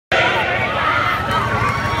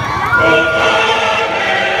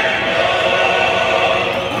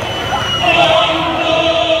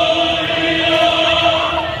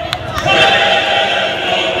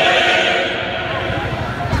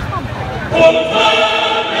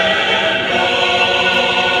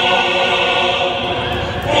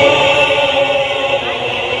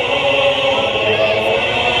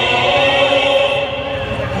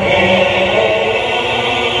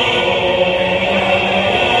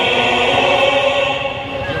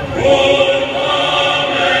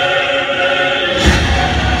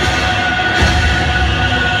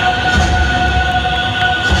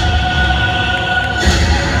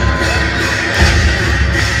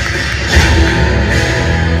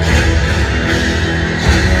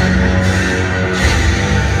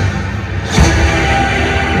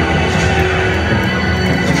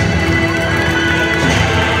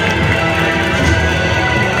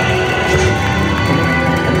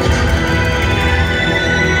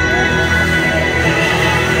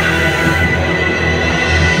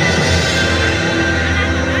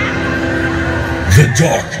The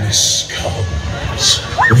darkness comes,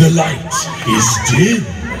 the light is dim,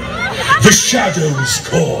 the shadows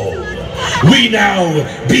call. We now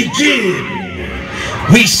begin.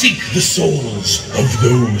 We seek the souls of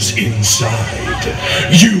those inside.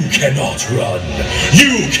 You cannot run,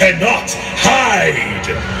 you cannot hide,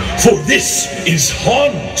 for this is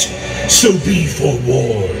haunt, so be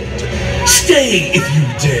forewarned. Stay if you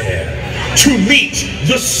dare, to meet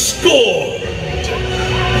the scourge.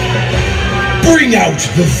 Bring out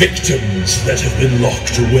the victims that have been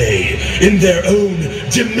locked away in their own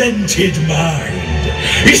demented mind.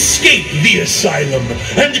 Escape the asylum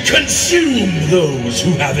and consume those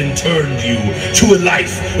who have interned you to a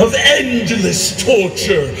life of endless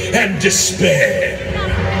torture and despair.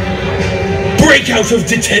 Break out of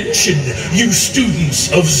detention, you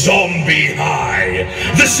students of Zombie High.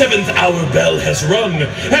 The 7th hour bell has rung,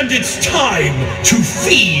 and it's time to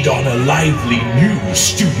feed on a lively new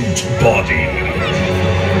student body.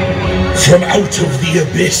 From out of the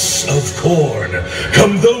abyss of corn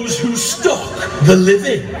come those who stalk the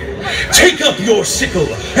living. Take up your sickle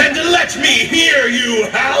and let me hear you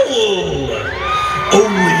howl.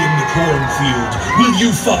 Only in the cornfield will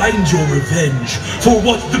you find your revenge for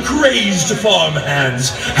what the crazed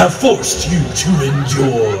farmhands have forced you to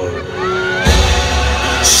endure.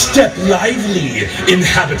 Step lively,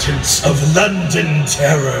 inhabitants of London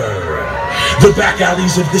Terror. The back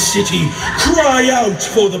alleys of the city cry out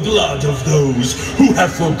for the blood of those who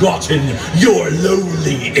have forgotten your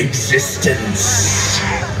lowly existence.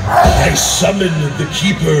 I summon the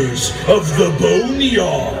keepers of the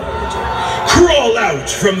Boneyard. Crawl out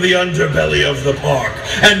from the underbelly of the park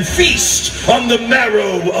and feast on the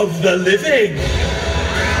marrow of the living.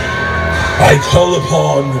 I call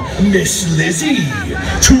upon Miss Lizzie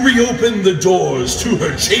to reopen the doors to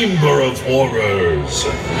her chamber of horrors.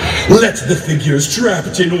 Let the figures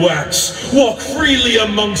trapped in wax walk freely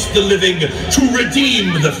amongst the living to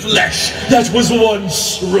redeem the flesh that was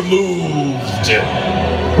once removed.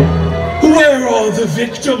 Where are the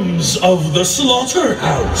victims of the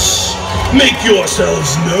slaughterhouse? Make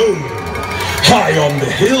yourselves known. High on the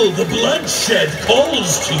hill, the bloodshed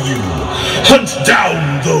calls to you. Hunt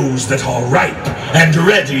down those that are ripe and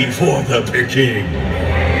ready for the picking.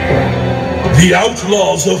 The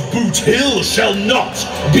outlaws of Boot Hill shall not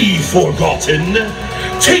be forgotten.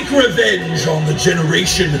 Take revenge on the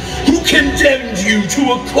generation who condemned you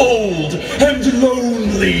to a cold and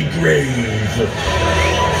lonely grave.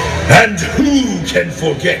 And who can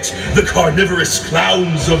forget the carnivorous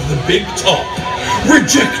clowns of the Big Top,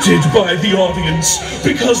 rejected by the audience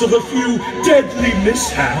because of a few deadly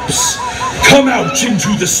mishaps? Come out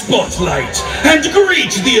into the spotlight and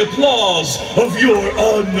greet the applause of your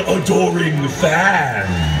unadoring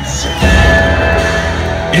fans.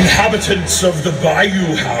 Inhabitants of the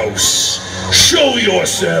Bayou House, show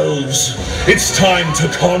yourselves. It's time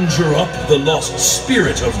to conjure up the lost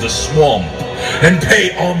spirit of the swamp and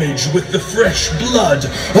pay homage with the fresh blood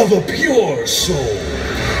of a pure soul.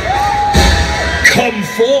 Come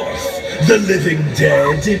forth, the living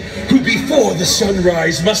dead, who before the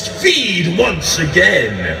sunrise must feed once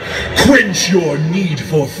again. Quench your need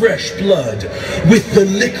for fresh blood with the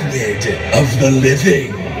liquid of the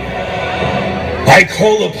living. I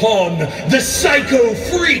call upon the psycho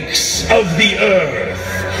freaks of the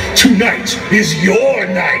earth. Tonight is your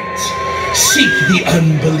night. Seek the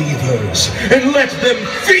unbelievers and let them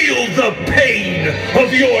feel the pain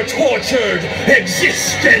of your tortured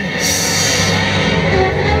existence.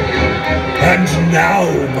 And now,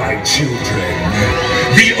 my children,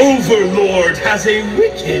 The Overlord has a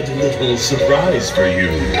wicked little surprise for you.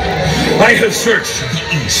 I have searched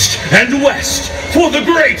the east and west for the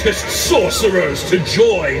greatest sorcerers to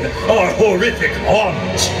join our horrific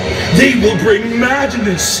haunt. They will bring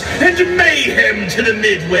madness and mayhem to the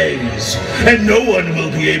Midways, and no one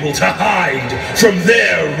will be able to hide from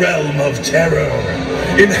their realm of terror.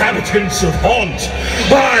 Inhabitants of Haunt,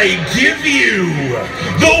 I give you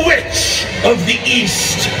the Witch of the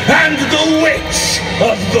East and the Witch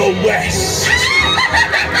of the West.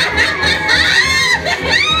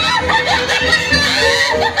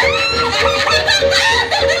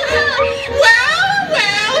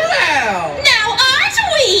 Well. Now aren't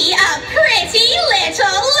we a pretty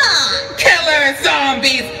little lot? Killer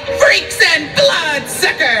zombies, freaks and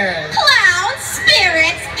bloodsuckers. Clowns,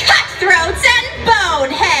 spirits, cutthroats, and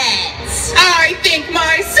boneheads. I think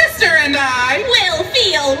my sister and I will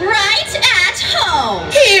feel right at home.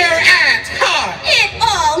 Here at Haunt. It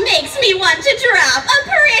all makes me want to drop a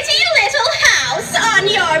pretty little house on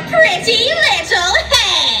your pretty little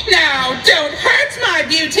head. Now, don't hurt my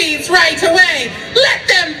beauties right away. Let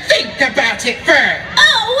them think about it first.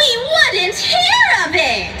 Oh, we wouldn't hear of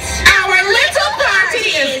it. Our little party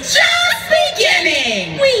is just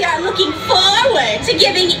beginning. We are looking forward to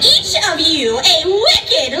giving each of you a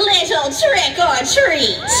wicked little trick or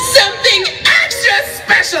treat. Something extra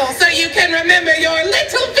special so you can remember your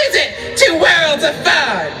little visit to Worlds of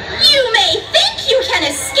Fun. You may think you can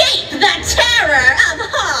escape the terror of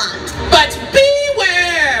Haunt, but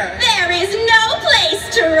beware. There is no place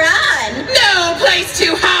to run. No place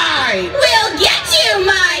to hide. We'll get you,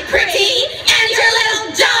 my pretty, and your little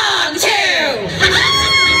dog, too.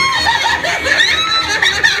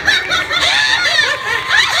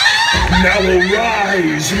 Now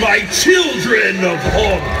arise, my children of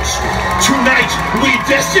Haunt. Tonight we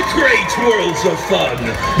desecrate Worlds of Fun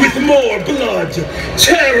with more blood,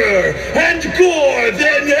 terror, and gore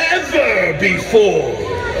than ever before.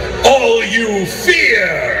 All you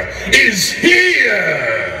fear is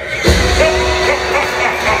here!